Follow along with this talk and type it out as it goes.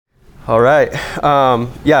All right.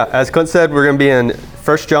 As Clint said, we're going to be in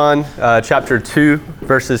 1 John chapter 2,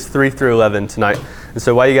 verses 3 through 11 tonight. And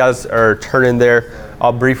so while you guys are turning there,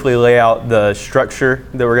 I'll briefly lay out the structure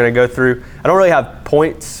that we're going to go through. I don't really have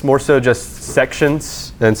points, more so just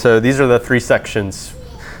sections. And so these are the three sections.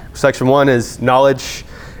 Section 1 is knowledge,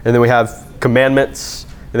 and then we have commandments,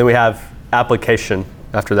 and then we have application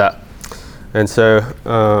after that. And so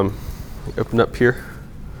open up here.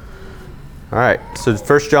 All right, so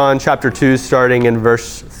 1 John chapter 2, starting in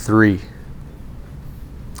verse 3.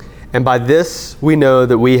 And by this we know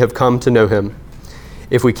that we have come to know him,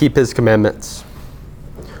 if we keep his commandments.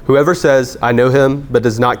 Whoever says, I know him, but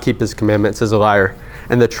does not keep his commandments is a liar,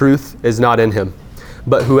 and the truth is not in him.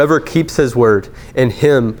 But whoever keeps his word, in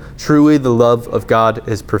him truly the love of God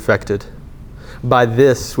is perfected. By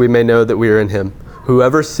this we may know that we are in him.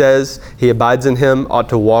 Whoever says he abides in him ought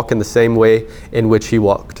to walk in the same way in which he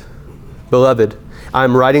walked. Beloved, I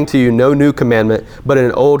am writing to you no new commandment, but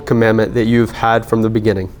an old commandment that you've had from the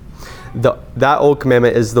beginning. That old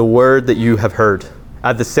commandment is the word that you have heard.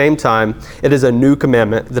 At the same time, it is a new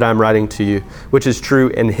commandment that I am writing to you, which is true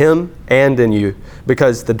in him and in you,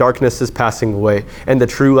 because the darkness is passing away, and the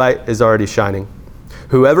true light is already shining.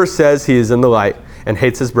 Whoever says he is in the light and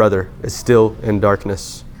hates his brother is still in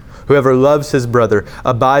darkness. Whoever loves his brother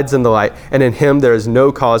abides in the light, and in him there is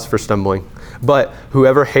no cause for stumbling. But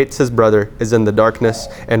whoever hates his brother is in the darkness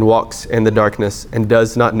and walks in the darkness and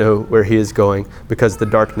does not know where he is going, because the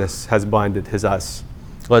darkness has blinded his eyes.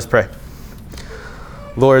 Let's pray.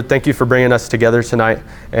 Lord, thank you for bringing us together tonight,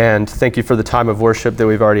 and thank you for the time of worship that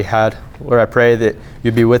we've already had. Lord, I pray that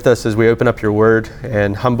you'd be with us as we open up your word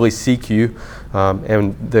and humbly seek you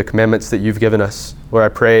and the commandments that you've given us. Lord, I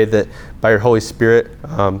pray that by your Holy Spirit,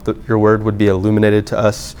 your word would be illuminated to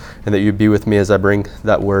us, and that you'd be with me as I bring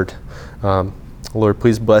that word. Lord,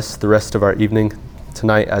 please bless the rest of our evening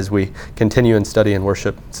tonight as we continue in study and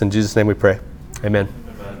worship. It's in Jesus' name we pray. Amen.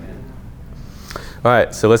 All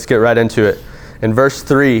right, so let's get right into it. In verse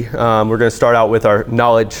 3, we're going to start out with our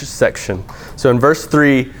knowledge section. So in verse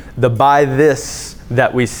 3, the by this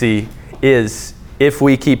that we see is if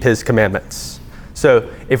we keep his commandments.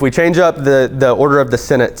 So if we change up the order of the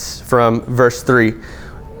sentence from verse 3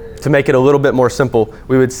 to make it a little bit more simple,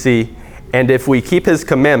 we would see, and if we keep his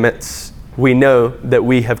commandments, we know that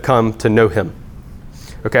we have come to know him.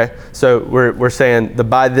 Okay? So we're saying the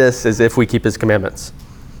by this is if we keep his commandments.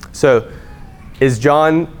 So is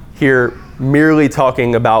John here merely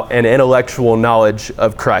talking about an intellectual knowledge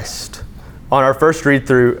of Christ? On our first read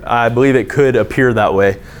through, I believe it could appear that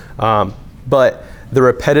way. But the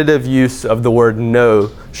repetitive use of the word know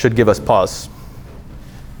should give us pause.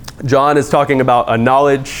 John is talking about a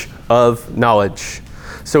knowledge of knowledge.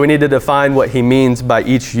 So we need to define what he means by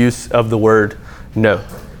each use of the word know.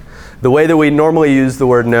 The way that we normally use the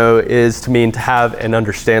word know is to mean to have an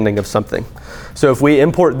understanding of something. So if we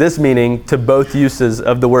import this meaning to both uses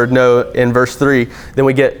of the word know in verse 3, then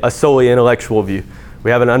we get a solely intellectual view.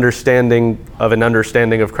 We have an understanding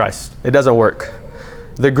of Christ. It doesn't work.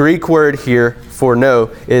 The Greek word here for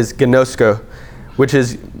know is gnosko, which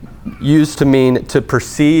is used to mean to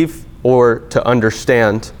perceive or to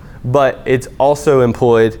understand, but it's also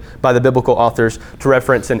employed by the biblical authors to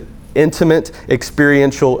reference an intimate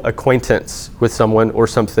experiential acquaintance with someone or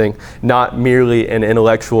something, not merely an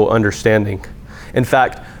intellectual understanding. In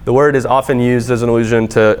fact, the word is often used as an allusion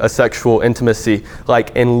to a sexual intimacy,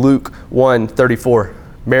 like in Luke 1:34.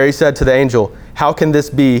 Mary said to the angel, "How can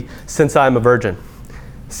this be since I am a virgin?"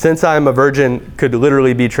 Since I am a virgin could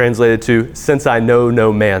literally be translated to since I know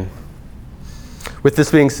no man. With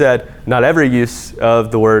this being said, not every use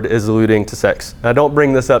of the word is alluding to sex. I don't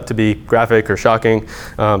bring this up to be graphic or shocking,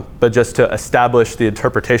 but just to establish the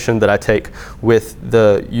interpretation that I take with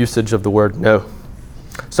the usage of the word know.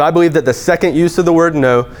 So I believe that the second use of the word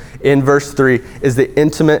know in verse 3 is the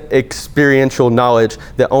intimate experiential knowledge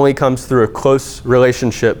that only comes through a close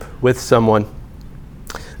relationship with someone.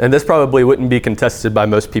 And this probably wouldn't be contested by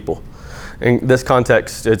most people. In this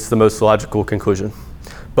context, it's the most logical conclusion.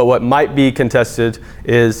 But what might be contested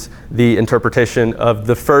is the interpretation of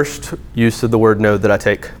the first use of the word know that I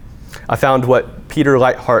take. I found what Peter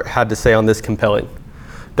Leithart had to say on this compelling.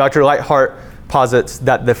 Dr. Leithart posits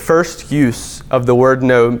that the first use of the word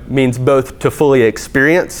know means both to fully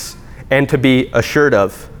experience and to be assured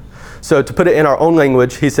of. So to put it in our own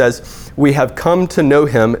language, he says, we have come to know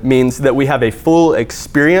him means that we have a full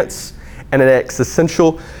experience and an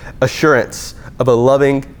existential assurance of a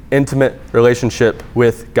loving, intimate relationship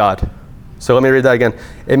with God. So let me read that again.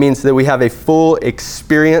 It means that we have a full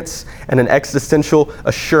experience and an existential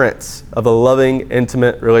assurance of a loving,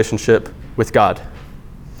 intimate relationship with God.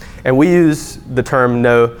 And we use the term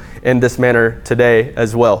know in this manner today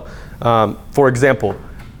as well. For example,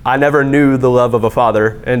 I never knew the love of a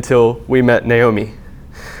father until we met Naomi.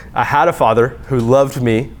 I had a father who loved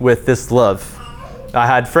me with this love. I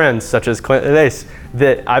had friends such as Clint and Ace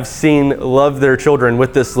that I've seen love their children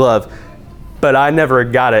with this love, but I never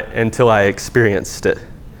got it until I experienced it.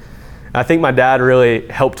 I think my dad really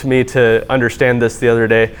helped me to understand this the other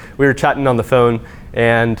day. We were chatting on the phone,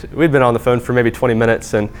 and we'd been on the phone for maybe 20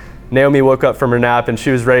 minutes, and Naomi woke up from her nap, and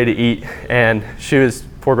she was ready to eat, and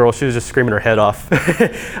poor girl, she was just screaming her head off.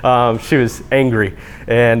 She was angry,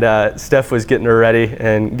 and Steph was getting her ready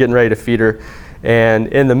and getting ready to feed her. And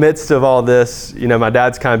in the midst of all this, my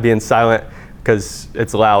dad's kind of being silent because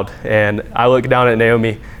it's loud. And I look down at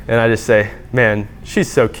Naomi and I just say, man,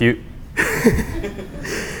 she's so cute.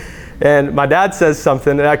 And my dad says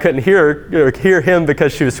something and I couldn't hear him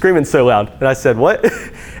because she was screaming so loud. And I said, what?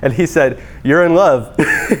 And he said, you're in love.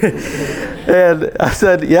 And I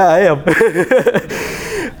said, yeah, I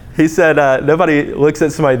am. He said, nobody looks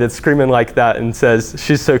at somebody that's screaming like that and says,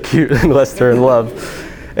 she's so cute unless they're in love.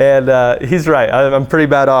 And he's right. I'm pretty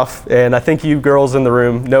bad off. And I think you girls in the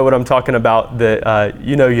room know what I'm talking about, that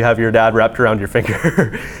you have your dad wrapped around your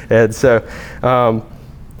finger. And so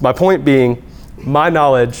my point being, my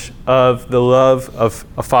knowledge of the love of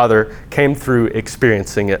a father came through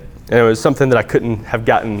experiencing it. And it was something that I couldn't have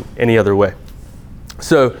gotten any other way.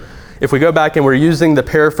 So if we go back and we're using the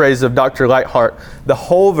paraphrase of Dr. Lightheart, the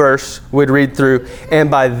whole verse would read through, and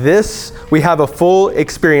by this we have a full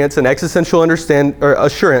experience and existential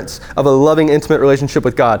assurance of a loving, intimate relationship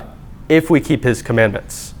with God, if we keep his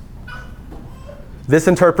commandments. This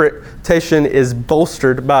interpretation is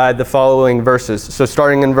bolstered by the following verses. So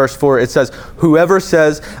starting in verse 4, it says, whoever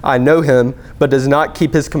says, I know him, but does not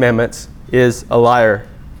keep his commandments is a liar,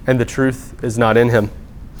 and the truth is not in him.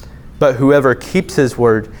 But whoever keeps his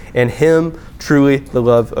word, in him truly the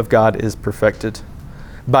love of God is perfected.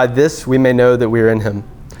 By this we may know that we are in him.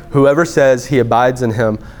 Whoever says he abides in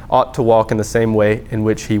him ought to walk in the same way in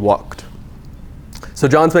which he walked. So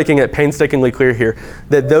John's making it painstakingly clear here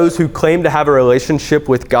that those who claim to have a relationship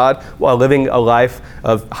with God while living a life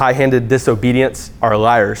of high-handed disobedience are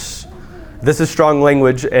liars. This is strong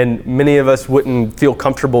language, and many of us wouldn't feel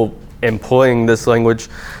comfortable employing this language,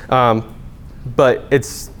 but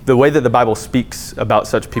it's the way that the Bible speaks about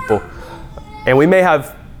such people. And we may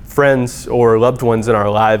have friends or loved ones in our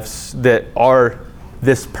lives that are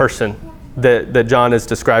this person that John is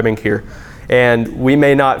describing here. And we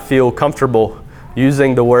may not feel comfortable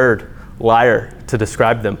using the word liar to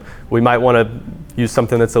describe them. We might want to use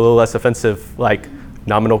something that's a little less offensive, like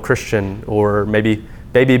nominal Christian or maybe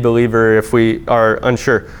baby believer if we are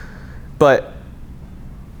unsure. But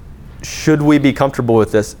should we be comfortable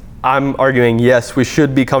with this? I'm arguing yes, we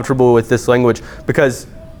should be comfortable with this language because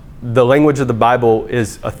the language of the Bible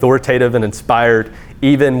is authoritative and inspired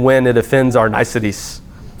even when it offends our niceties.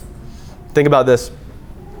 Think about this.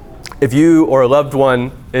 If you or a loved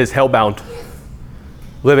one is hellbound,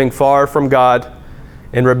 living far from God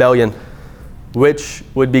in rebellion, which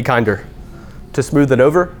would be kinder? To smooth it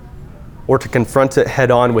over or to confront it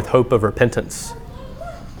head on with hope of repentance?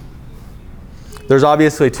 There's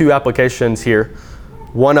obviously two applications here.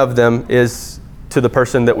 One of them is to the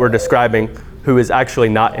person that we're describing who is actually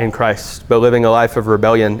not in Christ, but living a life of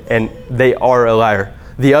rebellion, and they are a liar.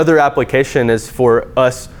 The other application is for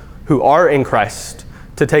us who are in Christ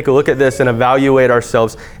to take a look at this and evaluate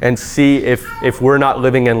ourselves and see if we're not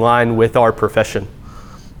living in line with our profession.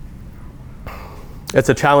 It's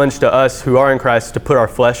a challenge to us who are in Christ to put our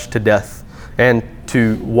flesh to death and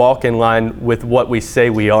to walk in line with what we say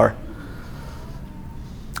we are.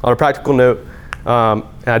 On a practical note, and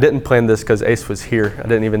I didn't plan this because Ace was here. I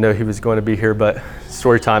didn't even know he was going to be here, but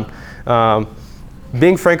story time.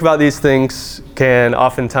 Being frank about these things can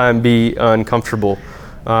oftentimes be uncomfortable.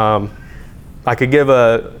 I could give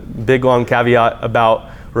a big long caveat about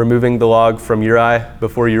removing the log from your eye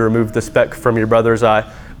before you remove the speck from your brother's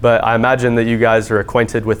eye, but I imagine that you guys are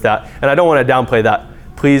acquainted with that. And I don't want to downplay that.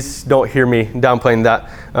 Please don't hear me downplaying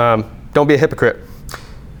that. Don't be a hypocrite.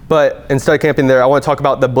 But instead of camping there, I want to talk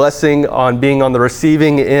about the blessing on being on the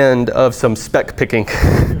receiving end of some speck picking.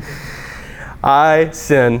 I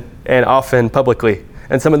sin, and often publicly.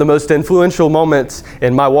 And some of the most influential moments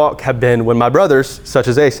in my walk have been when my brothers, such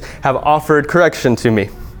as Ace, have offered correction to me.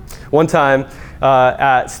 One time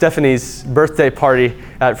at Stephanie's birthday party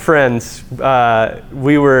at Friends,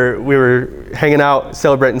 we were hanging out,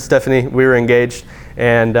 celebrating Stephanie. We were engaged,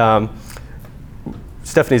 and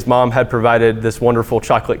Stephanie's mom had provided this wonderful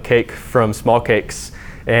chocolate cake from Small Cakes,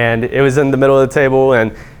 and it was in the middle of the table,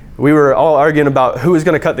 and we were all arguing about who was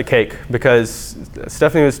going to cut the cake because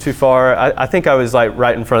Stephanie was too far. I think I was like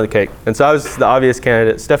right in front of the cake. And so I was the obvious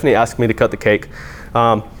candidate. Stephanie asked me to cut the cake.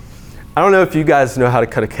 I don't know if you guys know how to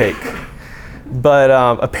cut a cake, but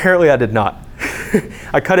apparently I did not.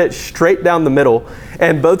 I cut it straight down the middle,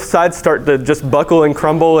 and both sides start to just buckle and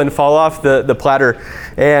crumble and fall off the platter.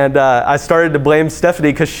 And I started to blame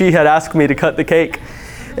Stephanie because she had asked me to cut the cake.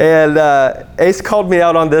 And Ace called me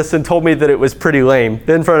out on this and told me that it was pretty lame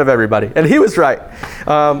in front of everybody. And he was right.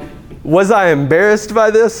 Was I embarrassed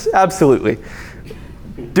by this? Absolutely.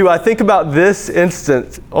 Do I think about this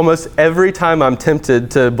instance almost every time I'm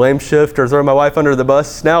tempted to blame shift or throw my wife under the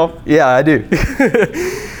bus now? Yeah, I do.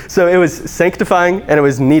 So it was sanctifying and it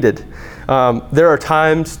was needed. There are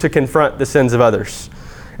times to confront the sins of others.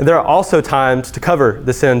 And there are also times to cover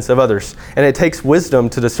the sins of others. And it takes wisdom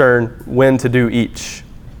to discern when to do each.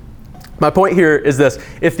 My point here is this: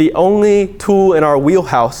 if the only tool in our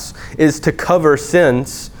wheelhouse is to cover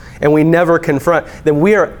sins and we never confront, then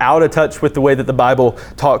we are out of touch with the way that the Bible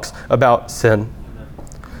talks about sin.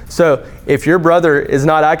 So if your brother is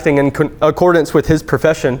not acting in accordance with his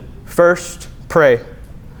profession, first pray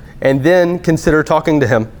and then consider talking to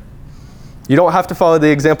him. You don't have to follow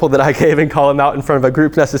the example that I gave and call him out in front of a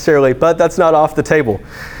group necessarily, but that's not off the table.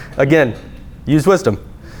 Again, use wisdom.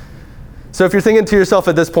 So if you're thinking to yourself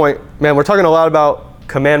at this point, man, we're talking a lot about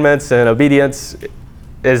commandments and obedience.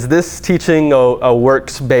 Is this teaching a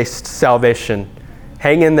works-based salvation?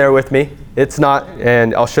 Hang in there with me. It's not,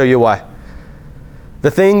 and I'll show you why.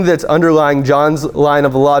 The thing that's underlying John's line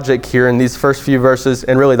of logic here in these first few verses,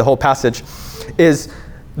 and really the whole passage, is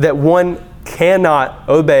that one cannot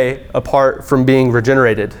obey apart from being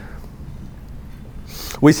regenerated.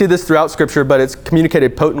 We see this throughout Scripture, but it's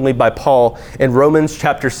communicated potently by Paul in Romans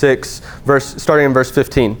chapter 6, starting in verse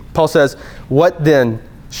 15. Paul says, "What then?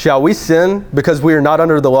 Shall we sin because we are not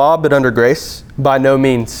under the law but under grace? By no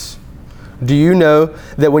means. Do you know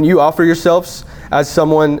that when you offer yourselves as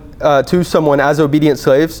to someone as obedient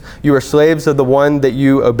slaves, you are slaves of the one that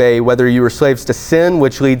you obey, whether you are slaves to sin,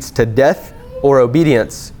 which leads to death, or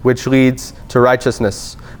obedience, which leads to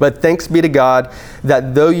righteousness. But thanks be to God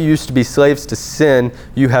that though you used to be slaves to sin,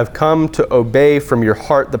 you have come to obey from your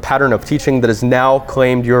heart the pattern of teaching that has now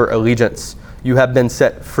claimed your allegiance. You have been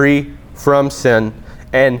set free from sin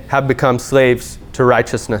and have become slaves to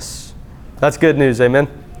righteousness." That's good news, amen?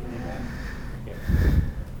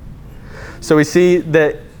 So we see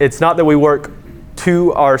that it's not that we work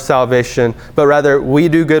to our salvation, but rather we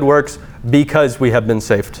do good works because we have been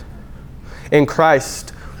saved. In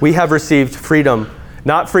Christ, we have received freedom,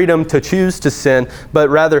 not freedom to choose to sin, but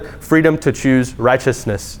rather freedom to choose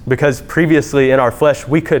righteousness. Because previously in our flesh,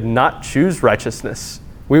 we could not choose righteousness.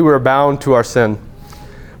 We were bound to our sin.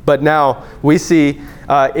 But now we see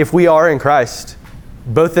if we are in Christ,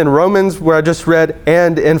 both in Romans, where I just read,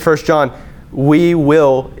 and in 1 John, we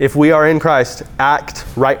will, if we are in Christ, act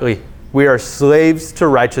rightly. We are slaves to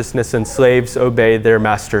righteousness, and slaves obey their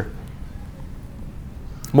master.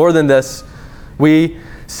 More than this, we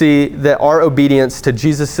see that our obedience to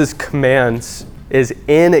Jesus' commands is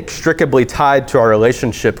inextricably tied to our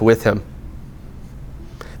relationship with him.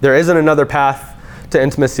 There isn't another path to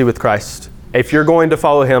intimacy with Christ. If you're going to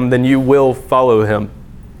follow him, then you will follow him.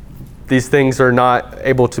 These things are not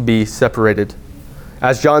able to be separated.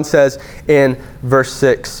 As John says in verse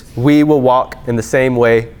 6, we will walk in the same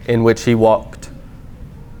way in which he walked.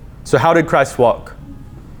 So how did Christ walk?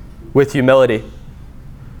 With humility,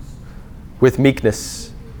 with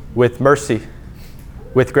meekness, with mercy,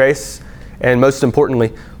 with grace, and most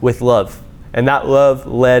importantly, with love. And that love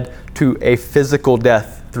led to a physical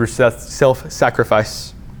death through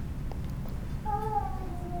self-sacrifice.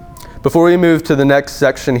 Before we move to the next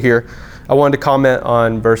section here, I wanted to comment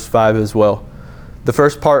on verse 5 as well. The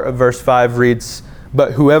first part of verse 5 reads,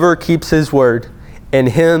 "But whoever keeps his word, in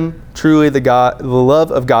him truly the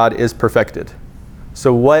love of God is perfected."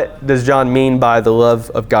 So what does John mean by the love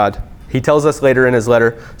of God? He tells us later in his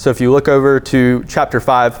letter. So if you look over to chapter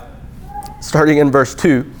 5, starting in verse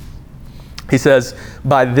 2, he says,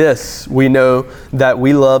 "By this we know that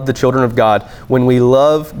we love the children of God, when we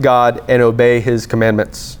love God and obey his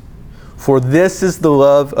commandments. For this is the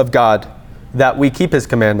love of God, that we keep his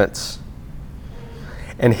commandments.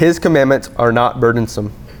 And his commandments are not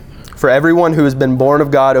burdensome. For everyone who has been born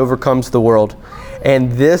of God overcomes the world.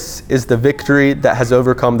 And this is the victory that has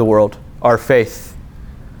overcome the world, our faith.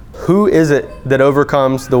 Who is it that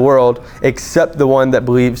overcomes the world except the one that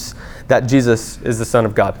believes that Jesus is the Son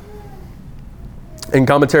of God?" In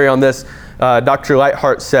commentary on this, Dr.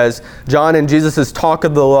 Lightheart says, John in Jesus' talk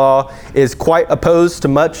of the law is quite opposed to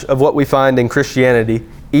much of what we find in Christianity,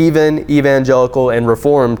 even evangelical and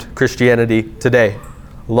reformed Christianity today.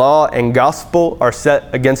 Law and gospel are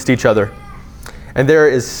set against each other. And there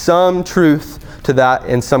is some truth to that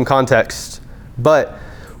in some context, but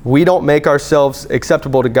we don't make ourselves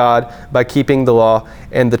acceptable to God by keeping the law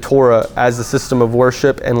and the Torah as the system of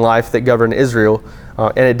worship and life that governed Israel,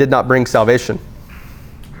 and it did not bring salvation.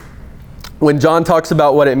 When John talks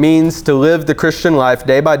about what it means to live the Christian life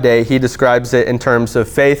day by day, he describes it in terms of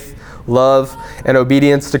faith, love, and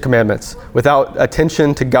obedience to commandments. Without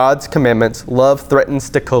attention to God's commandments, love threatens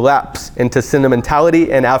to collapse into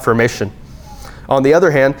sentimentality and affirmation. On the other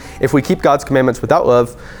hand, if we keep God's commandments without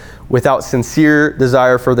love, without sincere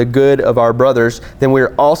desire for the good of our brothers, then we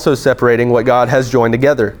are also separating what God has joined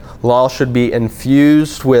together. Law should be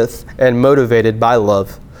infused with and motivated by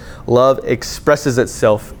love. Love expresses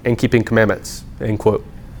itself in keeping commandments, end quote.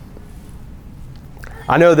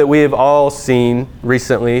 I know that we have all seen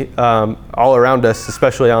recently, all around us,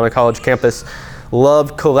 especially on a college campus,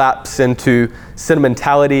 love collapse into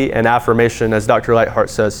sentimentality and affirmation, as Dr. Lightheart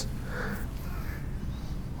says.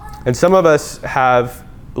 And some of us have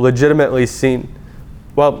legitimately seen,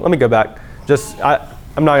 well, let me go back.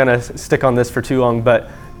 I'm not going to stick on this for too long, but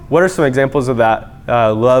what are some examples of that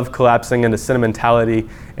love collapsing into sentimentality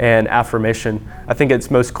and affirmation? I think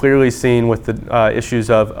it's most clearly seen with the issues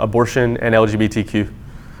of abortion and LGBTQ.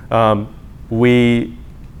 We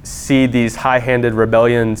see these high-handed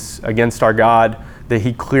rebellions against our God that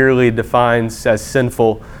he clearly defines as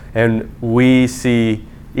sinful, and we see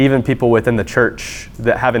even people within the church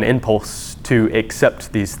that have an impulse to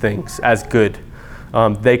accept these things as good.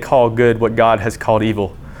 They call good what God has called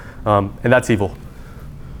evil, and that's evil.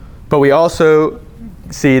 But we also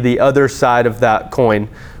see the other side of that coin,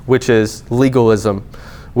 which is legalism,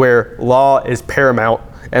 where law is paramount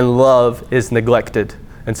and love is neglected.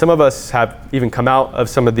 And some of us have even come out of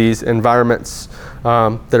some of these environments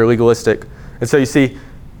that are legalistic. And so you see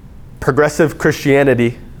progressive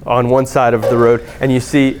Christianity on one side of the road, and you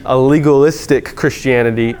see a legalistic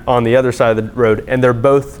Christianity on the other side of the road, and they're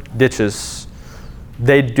both ditches.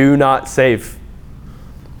 They do not save.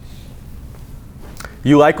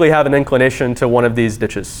 You likely have an inclination to one of these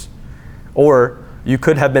ditches, or you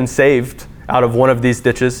could have been saved out of one of these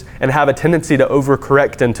ditches and have a tendency to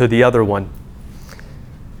overcorrect into the other one.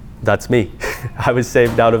 That's me. I was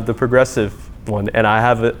saved out of the progressive one, and I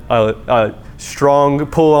have a strong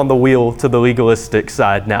pull on the wheel to the legalistic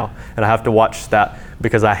side now, and I have to watch that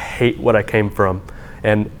because I hate what I came from,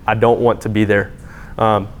 and I don't want to be there.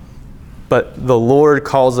 But the Lord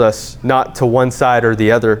calls us not to one side or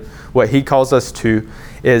the other. What he calls us to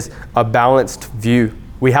is a balanced view.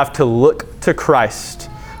 We have to look to Christ.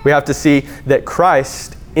 We have to see that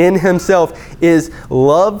Christ in himself is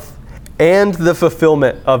love and the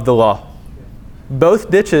fulfillment of the law. Both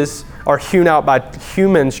ditches are hewn out by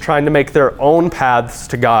humans trying to make their own paths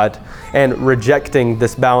to God and rejecting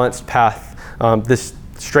this balanced path, this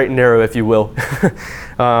straight and narrow, if you will.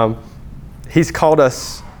 He's called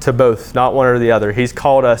us to both, not one or the other. He's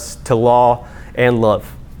called us to law and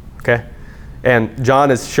love, okay? And John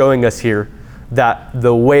is showing us here that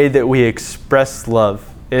the way that we express love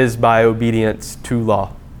is by obedience to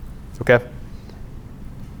law, okay?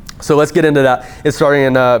 So let's get into that. It's starting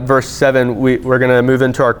in verse 7. We're going to move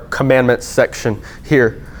into our commandments section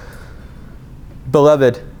here.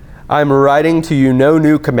 Beloved, I'm writing to you no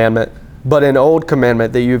new commandment, but an old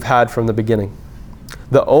commandment that you've had from the beginning.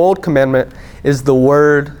 The old commandment is the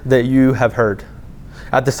word that you have heard.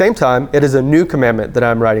 At the same time, it is a new commandment that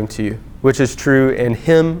I'm writing to you, which is true in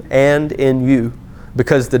him and in you,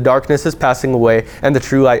 because the darkness is passing away and the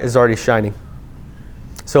true light is already shining.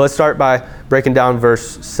 So let's start by breaking down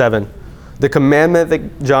verse 7. The commandment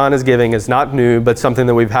that John is giving is not new, but something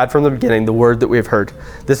that we've had from the beginning, the word that we've heard.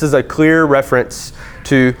 This is a clear reference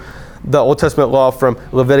to the Old Testament law from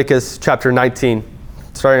Leviticus chapter 19.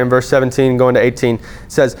 Starting in verse 17, going to 18, it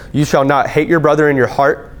says, "You shall not hate your brother in your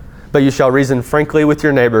heart, but you shall reason frankly with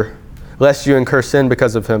your neighbor, lest you incur sin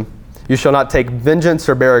because of him. You shall not take vengeance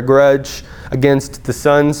or bear a grudge against the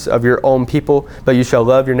sons of your own people, but you shall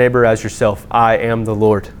love your neighbor as yourself. I am the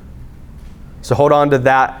Lord." So hold on to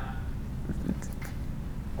that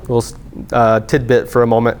little tidbit for a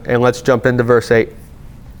moment, and let's jump into verse 8.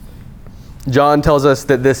 John tells us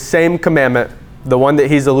that this same commandment, the one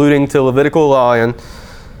that he's alluding to Levitical law in,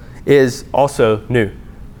 is also new.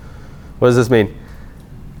 What does this mean?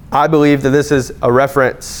 I believe that this is a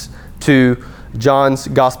reference to John's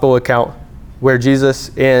gospel account, where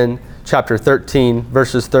Jesus in chapter 13,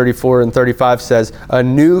 verses 34 and 35 says, "A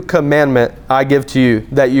new commandment I give to you,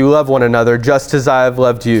 that you love one another, just as I have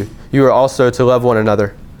loved you. You are also to love one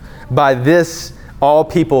another. By this, all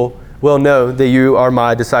people will know that you are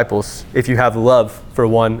my disciples if you have love for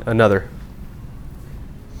one another.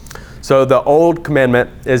 So the old commandment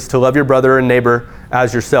is to love your brother and neighbor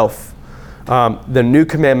as yourself. The new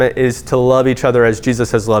commandment is to love each other as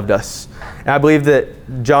Jesus has loved us. And I believe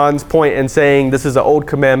that John's point in saying this is an old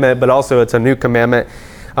commandment, but also it's a new commandment,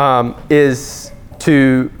 is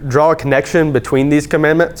to draw a connection between these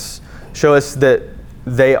commandments, show us that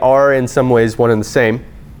they are in some ways one and the same,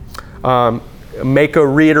 make a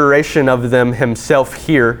reiteration of them himself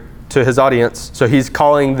here to his audience. So he's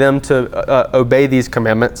calling them to obey these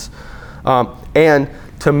commandments, and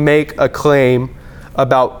to make a claim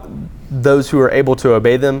about those who are able to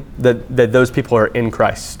obey them, that those people are in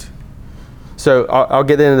Christ. So I'll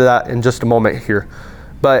get into that in just a moment here.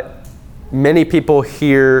 But many people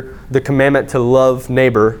hear the commandment to love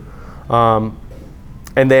neighbor, and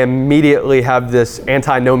they immediately have this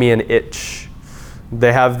antinomian itch.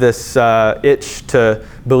 They have this itch to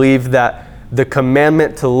believe that the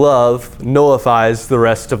commandment to love nullifies the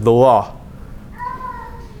rest of the law.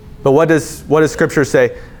 But what does Scripture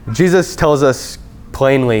say? Jesus tells us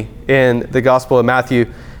plainly in the Gospel of Matthew,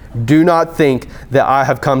 do not think that I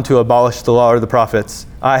have come to abolish the law or the prophets.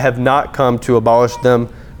 I have not come to abolish them,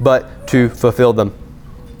 but to fulfill them.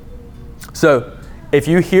 So, if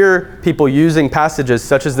you hear people using passages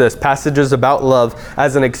such as this, passages about love,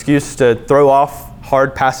 as an excuse to throw off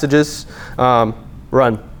hard passages,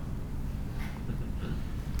 run.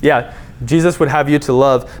 Yeah, Jesus would have you to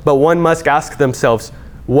love, but one must ask themselves,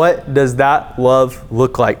 what does that love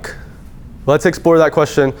look like? Let's explore that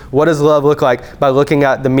question. What does love look like? By looking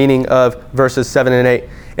at the meaning of verses 7 and 8.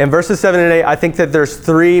 In verses 7 and 8, I think that there's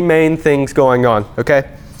three main things going on, okay?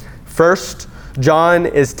 First, John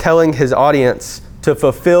is telling his audience to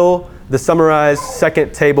fulfill the summarized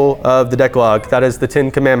second table of the Decalogue, that is the 10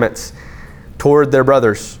 Commandments, toward their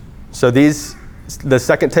brothers. So the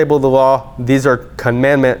second table of the law, these are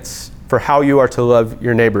commandments for how you are to love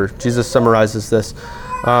your neighbor. Jesus summarizes this.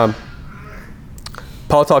 Paul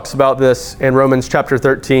talks about this in Romans chapter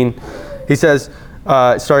 13. He says,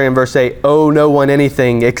 starting in verse 8, owe no one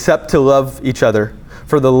anything except to love each other.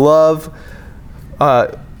 For the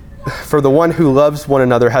one who loves one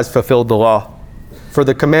another has fulfilled the law. For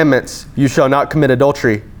the commandments, you shall not commit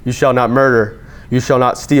adultery, you shall not murder, you shall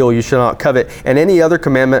not steal, you shall not covet, and any other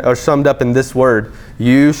commandment are summed up in this word,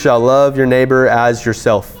 you shall love your neighbor as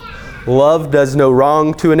yourself. Love does no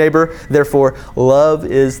wrong to a neighbor, therefore love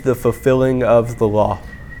is the fulfilling of the law.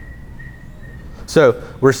 So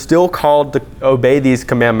we're still called to obey these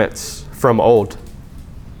commandments from old.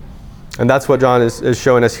 And that's what John is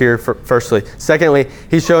showing us here firstly. Secondly,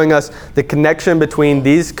 he's showing us the connection between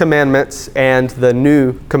these commandments and the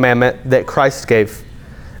new commandment that Christ gave.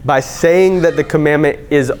 By saying that the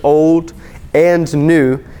commandment is old and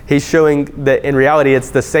new, he's showing that in reality it's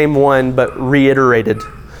the same one but reiterated.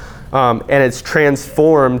 And it's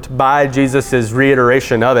transformed by Jesus'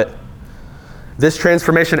 reiteration of it. This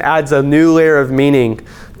transformation adds a new layer of meaning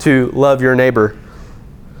to love your neighbor.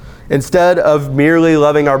 Instead of merely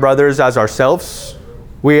loving our brothers as ourselves,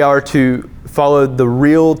 we are to follow the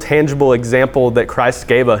real, tangible example that Christ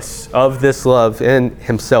gave us of this love in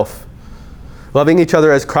himself. Loving each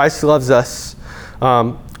other as Christ loves us,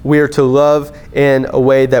 we are to love in a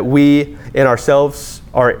way that we in ourselves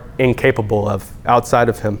are incapable of outside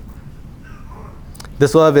of him.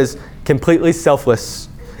 This love is completely selfless,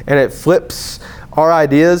 and it flips our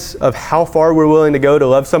ideas of how far we're willing to go to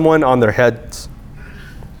love someone on their heads.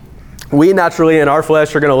 We naturally in our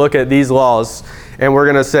flesh are going to look at these laws and we're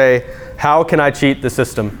going to say, how can I cheat the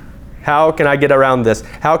system? How can I get around this?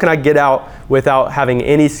 How can I get out without having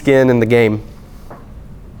any skin in the game?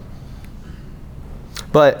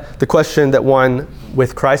 But the question that one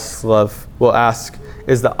with Christ's love will ask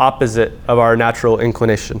is the opposite of our natural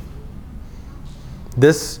inclination.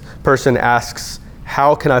 This person asks,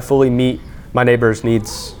 how can I fully meet my neighbor's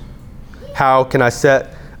needs? How can I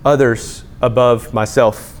set others above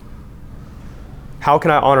myself? How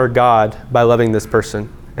can I honor God by loving this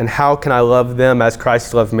person? And how can I love them as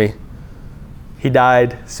Christ loved me? He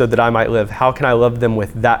died so that I might live. How can I love them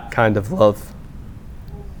with that kind of love?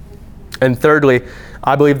 And thirdly,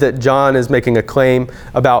 I believe that John is making a claim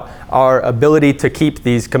about our ability to keep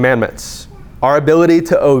these commandments. Our ability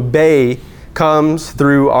to obey comes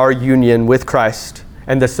through our union with Christ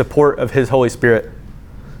and the support of his Holy Spirit.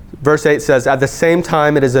 Verse 8 says, at the same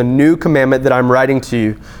time, it is a new commandment that I'm writing to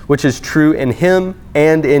you, which is true in him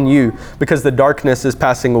and in you, because the darkness is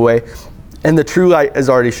passing away and the true light is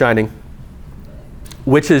already shining.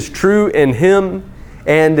 Which is true in him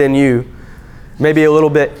and in you. Maybe a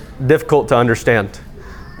little bit difficult to understand.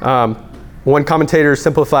 One commentator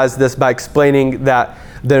simplifies this by explaining that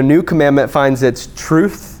The new commandment finds its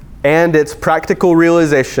truth and its practical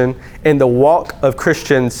realization in the walk of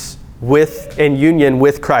Christians in union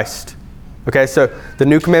with Christ. Okay, so the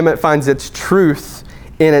new commandment finds its truth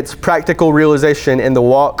in its practical realization in the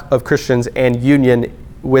walk of Christians and union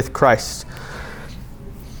with Christ.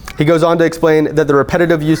 He goes on to explain that the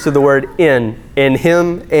repetitive use of the word in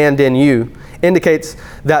him and in you, indicates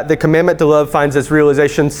that the commandment to love finds its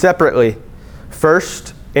realization separately.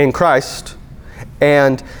 First, in Christ,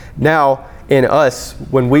 and now in us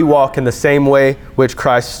when we walk in the same way which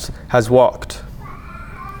Christ has walked.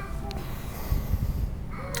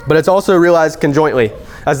 But it's also realized conjointly,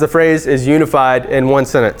 as the phrase is unified in one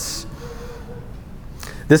sentence.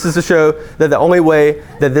 This is to show that the only way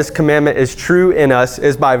that this commandment is true in us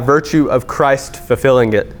is by virtue of Christ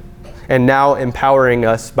fulfilling it, and now empowering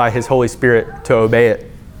us by His Holy Spirit to obey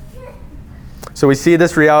it. So we see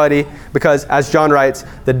this reality because, as John writes,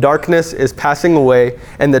 the darkness is passing away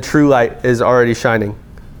and the true light is already shining.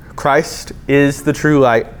 Christ is the true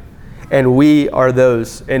light, and we are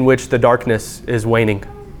those in which the darkness is waning.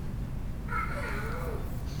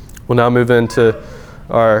 We'll now move into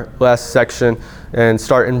our last section and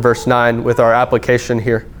start in verse 9 with our application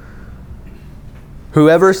here.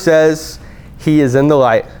 Whoever says he is in the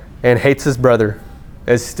light and hates his brother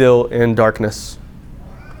is still in darkness.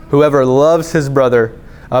 Whoever loves his brother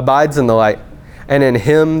abides in the light, and in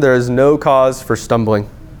him there is no cause for stumbling.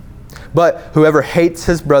 But whoever hates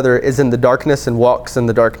his brother is in the darkness and walks in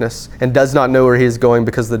the darkness, and does not know where he is going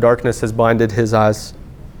because the darkness has blinded his eyes.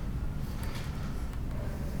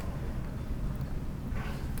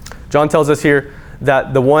 John tells us here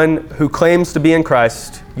that the one who claims to be in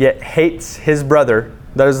Christ, yet hates his brother,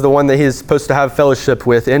 that is the one that he is supposed to have fellowship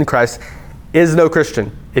with in Christ, is no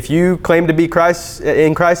Christian. If you claim to be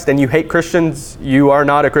in Christ and you hate Christians, you are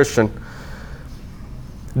not a Christian.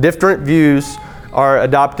 Different views are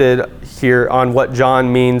adopted here on what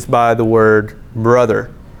John means by the word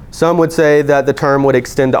brother. Some would say that the term would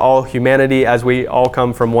extend to all humanity, as we all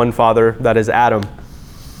come from one father, that is Adam.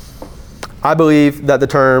 I believe that the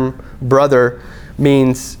term brother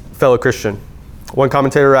means fellow Christian. One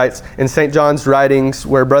commentator writes, in St. John's writings,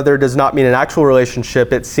 where brother does not mean an actual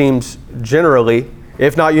relationship, it seems generally,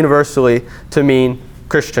 if not universally, to mean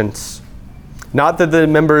Christians. Not that the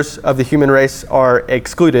members of the human race are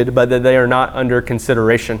excluded, but that they are not under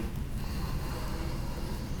consideration.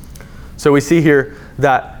 So we see here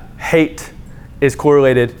that hate is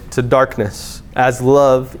correlated to darkness, as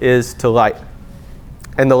love is to light.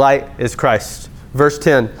 And the light is Christ. Verse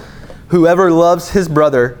 10, whoever loves his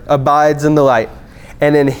brother abides in the light,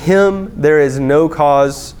 and in him there is no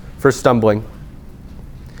cause for stumbling.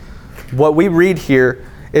 What we read here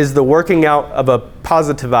is the working out of a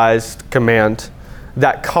positivized command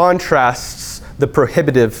that contrasts the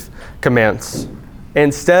prohibitive commands.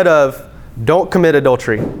 Instead of don't commit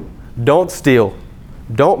adultery, don't steal,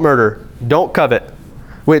 don't murder, don't covet,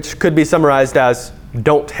 which could be summarized as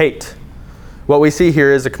don't hate. What we see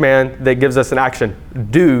here is a command that gives us an action.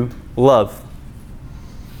 Do love.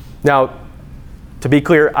 Now, to be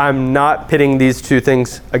clear, I'm not pitting these two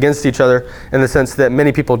things against each other in the sense that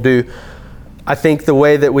many people do. I think the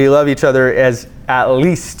way that we love each other is at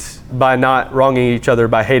least by not wronging each other,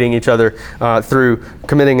 by hating each other through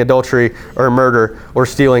committing adultery or murder or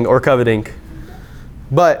stealing or coveting.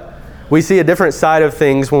 But we see a different side of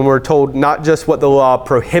things when we're told not just what the law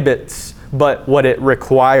prohibits, but what it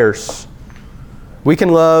requires. We can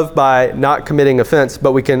love by not committing offense,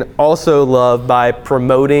 but we can also love by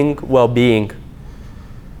promoting well-being.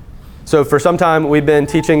 So for some time, we've been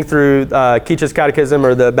teaching through Keach's Catechism,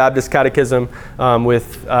 or the Baptist Catechism,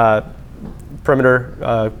 with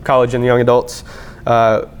Perimeter College and the young adults.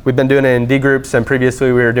 We've been doing it in D groups, and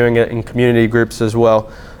previously we were doing it in community groups as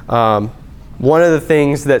well. One of the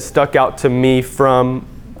things that stuck out to me from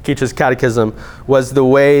Keach's Catechism was the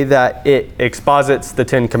way that it exposits the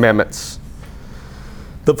Ten Commandments.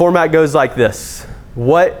 The format goes like this.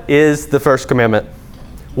 What is the first commandment?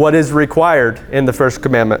 What is required in the first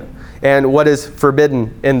commandment? And what is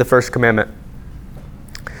forbidden in the first commandment?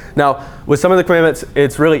 Now, with some of the commandments,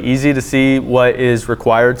 it's really easy to see what is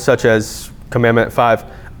required, such as Commandment 5,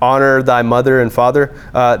 honor thy mother and father,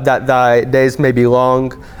 that thy days may be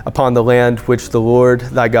long upon the land which the Lord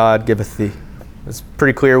thy God giveth thee. It's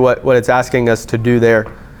pretty clear what it's asking us to do there.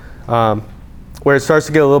 Where it starts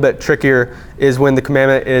to get a little bit trickier is when the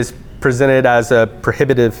commandment is presented as a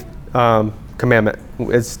prohibitive commandment.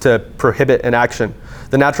 It's to prohibit an action.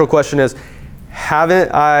 The natural question is,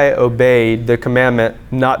 haven't I obeyed the commandment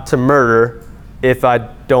not to murder if I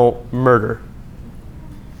don't murder?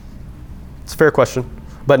 It's a fair question,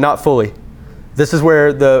 but not fully. This is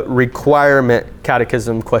where the requirement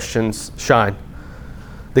catechism questions shine.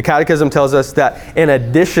 The catechism tells us that in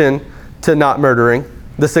addition to not murdering,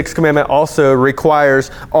 the sixth commandment also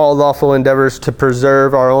requires all lawful endeavors to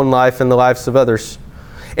preserve our own life and the lives of others.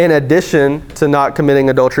 In addition to not committing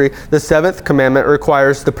adultery, the seventh commandment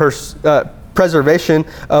requires the preservation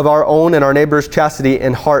of our own and our neighbor's chastity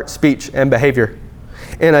in heart, speech, and behavior.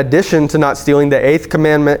 In addition to not stealing, the eighth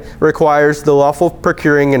commandment requires the lawful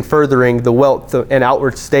procuring and furthering the wealth and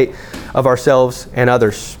outward state of ourselves and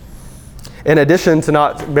others. In addition to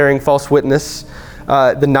not bearing false witness,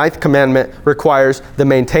 the ninth commandment requires the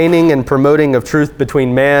maintaining and promoting of truth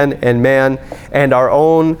between man and our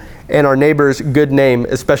own and our neighbor's good name,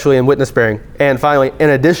 especially in witness bearing. And finally,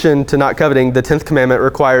 in addition to not coveting, the 10th commandment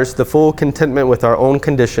requires the full contentment with our own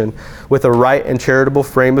condition, with a right and charitable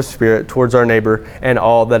frame of spirit towards our neighbor and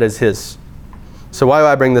all that is his. So why do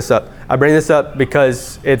I bring this up? I bring this up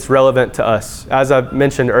because it's relevant to us. As I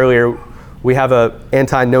mentioned earlier, we have an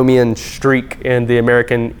antinomian streak in the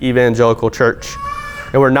American evangelical church,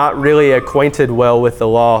 and we're not really acquainted well with the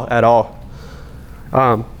law at all.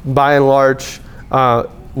 By and large,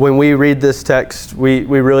 when we read this text, we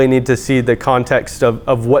really need to see the context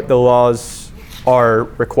of what the laws are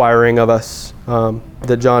requiring of us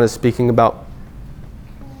that John is speaking about.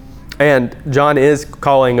 And John is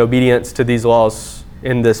calling obedience to these laws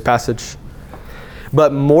in this passage.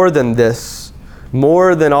 But more than this,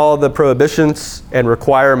 more than all the prohibitions and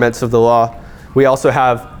requirements of the law, we also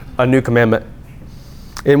have a new commandment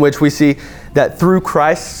in which we see that through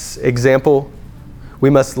Christ's example, we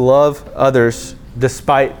must love others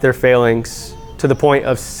despite their failings to the point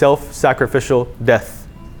of self-sacrificial death.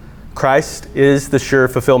 Christ is the sure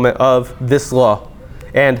fulfillment of this law.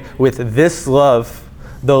 And with this love,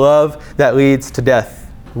 the love that leads to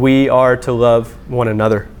death, we are to love one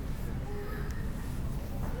another.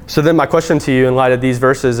 So then my question to you in light of these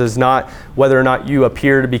verses is not whether or not you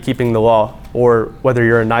appear to be keeping the law or whether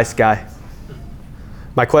you're a nice guy.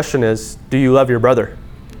 My question is, do you love your brother?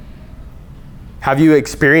 Have you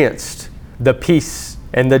experienced the peace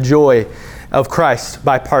and the joy of Christ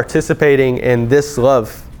by participating in this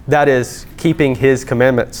love, that is, keeping his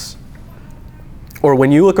commandments? Or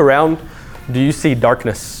when you look around, do you see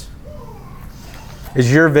darkness?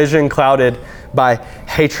 Is your vision clouded by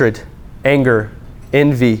hatred, anger,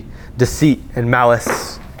 envy, deceit, and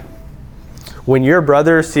malice? When your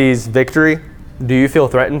brother sees victory, do you feel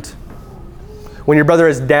threatened? When your brother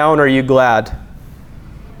is down, are you glad?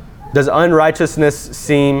 Does unrighteousness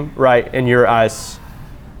seem right in your eyes?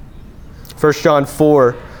 1 John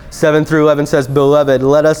 4, 7 through 11 says, "Beloved,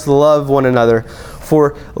 let us love one another,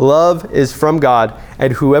 for love is from God,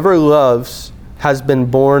 and whoever loves has been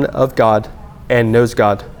born of God and knows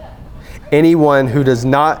God. Anyone who does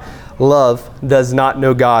not love does not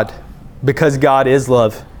know God, because God is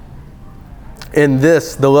love. In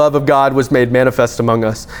this, the love of God was made manifest among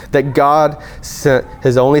us, that God sent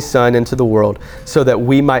his only Son into the world so that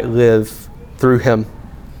we might live through him.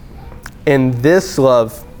 In this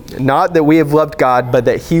love, not that we have loved God, but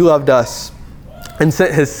that he loved us and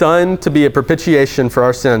sent his Son to be a propitiation for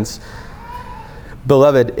our sins.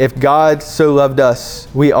 Beloved, if God so loved us,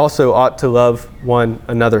 we also ought to love one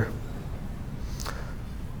another."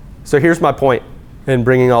 So here's my point in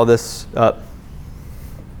bringing all this up.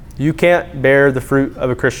 You can't bear the fruit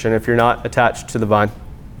of a Christian if you're not attached to the vine.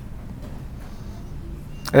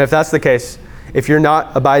 And if that's the case, if you're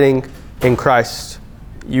not abiding in Christ,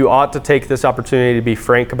 you ought to take this opportunity to be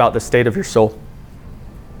frank about the state of your soul.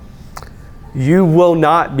 You will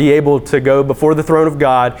not be able to go before the throne of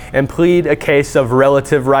God and plead a case of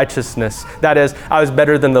relative righteousness. That is, I was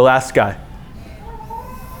better than the last guy.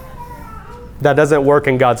 That doesn't work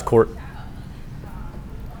in God's court.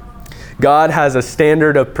 God has a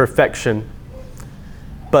standard of perfection,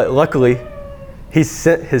 but luckily, he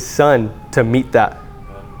sent his Son to meet that.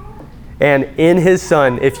 And in his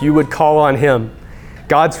Son, if you would call on him,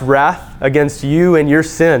 God's wrath against you and your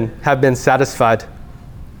sin have been satisfied.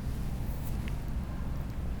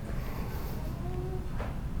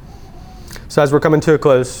 So as we're coming to a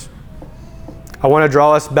close, I want to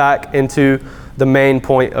draw us back into the main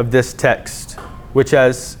point of this text, which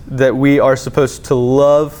is that we are supposed to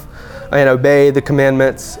love and obey the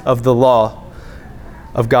commandments of the law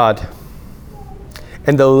of God.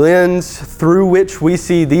 And the lens through which we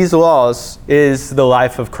see these laws is the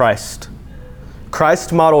life of Christ.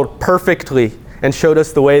 Christ modeled perfectly and showed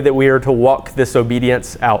us the way that we are to walk this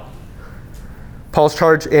obedience out. Paul's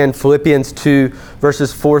charge in Philippians 2,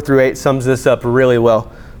 verses 4 through 8 sums this up really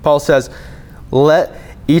well. Paul says, "Let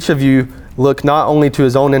each of you look not only to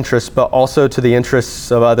his own interests, but also to the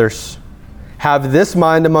interests of others. Have this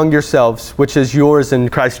mind among yourselves, which is yours in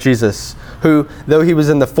Christ Jesus, who, though he was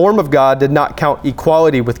in the form of God, did not count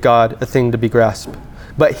equality with God a thing to be grasped.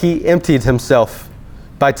 But he emptied himself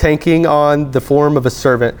by taking on the form of a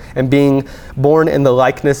servant and being born in the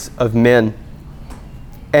likeness of men.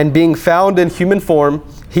 And being found in human form,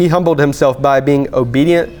 he humbled himself by being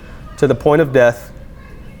obedient to the point of death,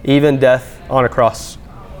 even death on a cross.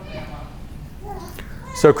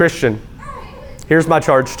 So, Christian, here's my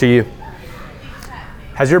charge to you.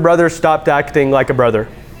 Has your brother stopped acting like a brother?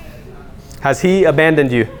 Has he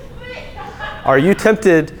abandoned you? Are you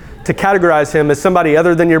tempted to categorize him as somebody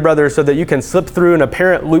other than your brother so that you can slip through an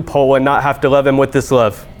apparent loophole and not have to love him with this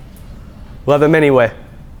love? Love him anyway.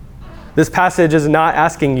 This passage is not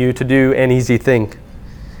asking you to do an easy thing.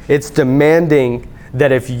 It's demanding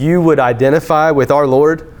that if you would identify with our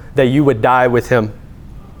Lord, that you would die with him.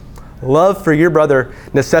 Love for your brother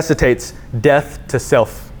necessitates death to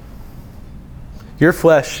self. Your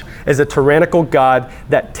flesh is a tyrannical God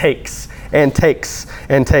that takes and takes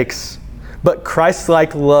and takes. But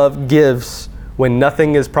Christ-like love gives when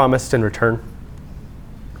nothing is promised in return.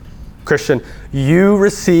 Christian, you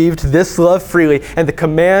received this love freely, and the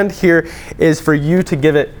command here is for you to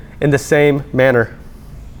give it in the same manner.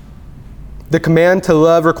 The command to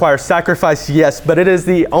love requires sacrifice, yes, but it is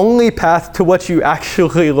the only path to what you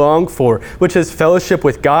actually long for, which is fellowship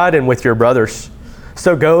with God and with your brothers.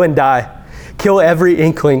 So go and die. Kill every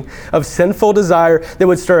inkling of sinful desire that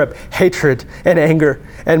would stir up hatred and anger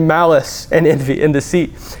and malice and envy and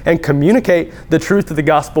deceit, and communicate the truth of the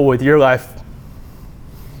gospel with your life.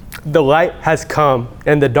 The light has come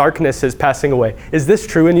and the darkness is passing away. Is this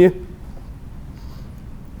true in you?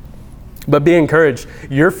 But be encouraged.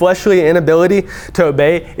 Your fleshly inability to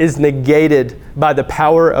obey is negated by the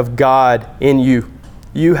power of God in you.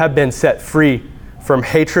 You have been set free from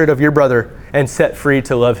hatred of your brother and set free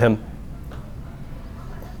to love him.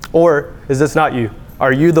 Or is this not you?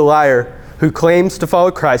 Are you the liar who claims to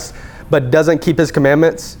follow Christ but doesn't keep his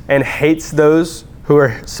commandments and hates those who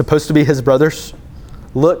are supposed to be his brothers?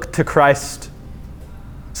 Look to Christ.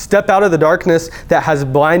 Step out of the darkness that has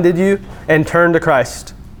blinded you and turn to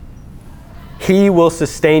Christ. He will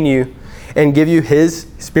sustain you and give you his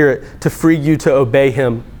Spirit to free you to obey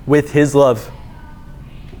him with his love.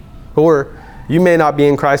 Or you may not be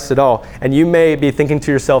in Christ at all, and you may be thinking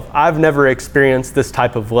to yourself, I've never experienced this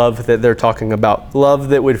type of love that they're talking about. Love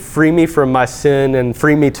that would free me from my sin and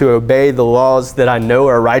free me to obey the laws that I know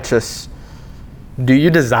are righteous. Do you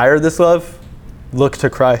desire this love? Look to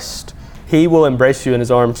Christ. He will embrace you in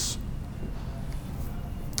his arms.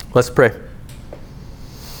 Let's pray.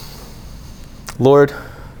 Lord,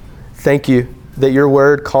 thank you that your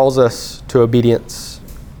word calls us to obedience.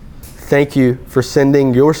 Thank you for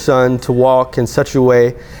sending your Son to walk in such a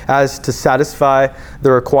way as to satisfy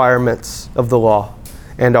the requirements of the law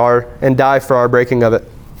and die for our breaking of it.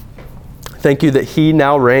 Thank you that he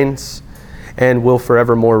now reigns and will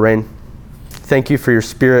forevermore reign. Thank you for your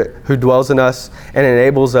Spirit who dwells in us and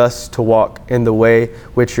enables us to walk in the way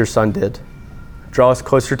which your Son did. Draw us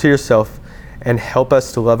closer to yourself and help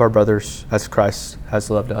us to love our brothers as Christ has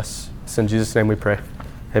loved us. It's in Jesus' name we pray.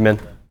 Amen.